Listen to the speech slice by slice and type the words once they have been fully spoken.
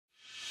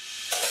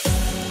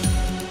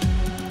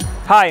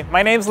Hi,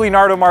 my name's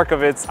Leonardo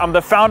Markovitz. I'm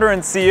the founder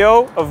and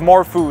CEO of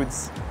More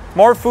Foods.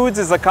 More Foods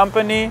is a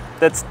company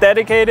that's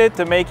dedicated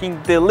to making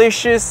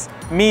delicious,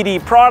 meaty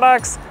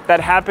products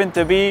that happen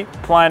to be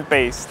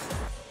plant-based.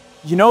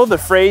 You know the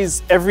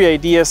phrase, every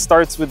idea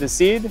starts with a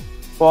seed?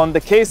 Well, in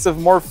the case of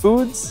More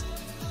Foods,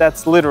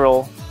 that's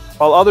literal.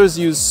 While others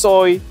use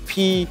soy,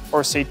 pea,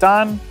 or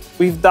seitan,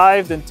 we've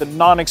dived into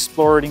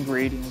non-explored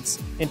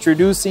ingredients,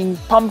 introducing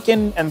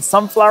pumpkin and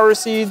sunflower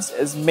seeds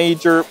as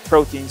major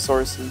protein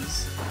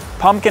sources.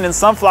 Pumpkin and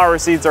sunflower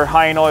seeds are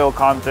high in oil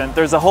content.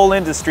 There's a whole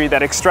industry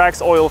that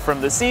extracts oil from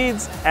the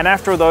seeds, and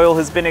after the oil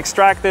has been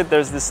extracted,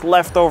 there's this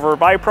leftover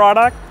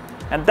byproduct,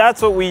 and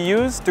that's what we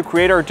use to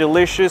create our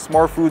delicious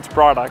More Foods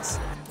products.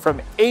 From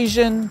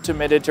Asian to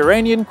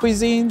Mediterranean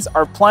cuisines,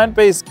 our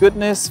plant-based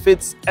goodness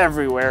fits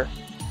everywhere.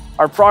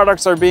 Our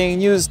products are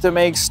being used to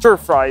make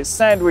stir-fries,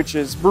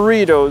 sandwiches,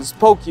 burritos,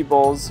 poke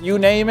bowls, you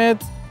name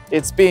it,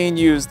 it's being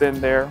used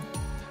in there.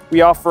 We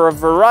offer a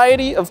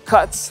variety of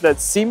cuts that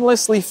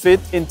seamlessly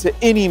fit into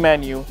any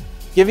menu,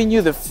 giving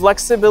you the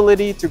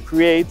flexibility to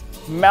create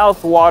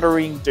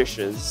mouth-watering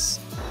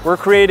dishes. We're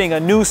creating a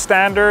new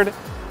standard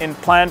in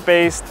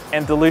plant-based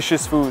and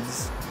delicious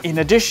foods. In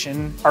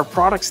addition, our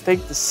products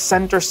take the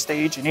center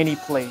stage in any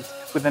plate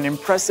with an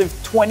impressive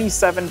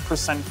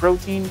 27%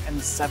 protein and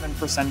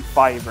 7%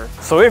 fiber.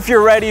 So if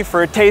you're ready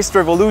for a taste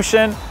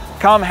revolution,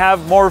 come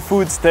have More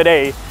Foods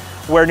today,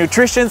 where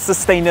nutrition,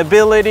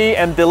 sustainability,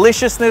 and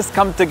deliciousness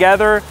come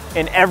together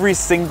in every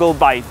single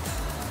bite.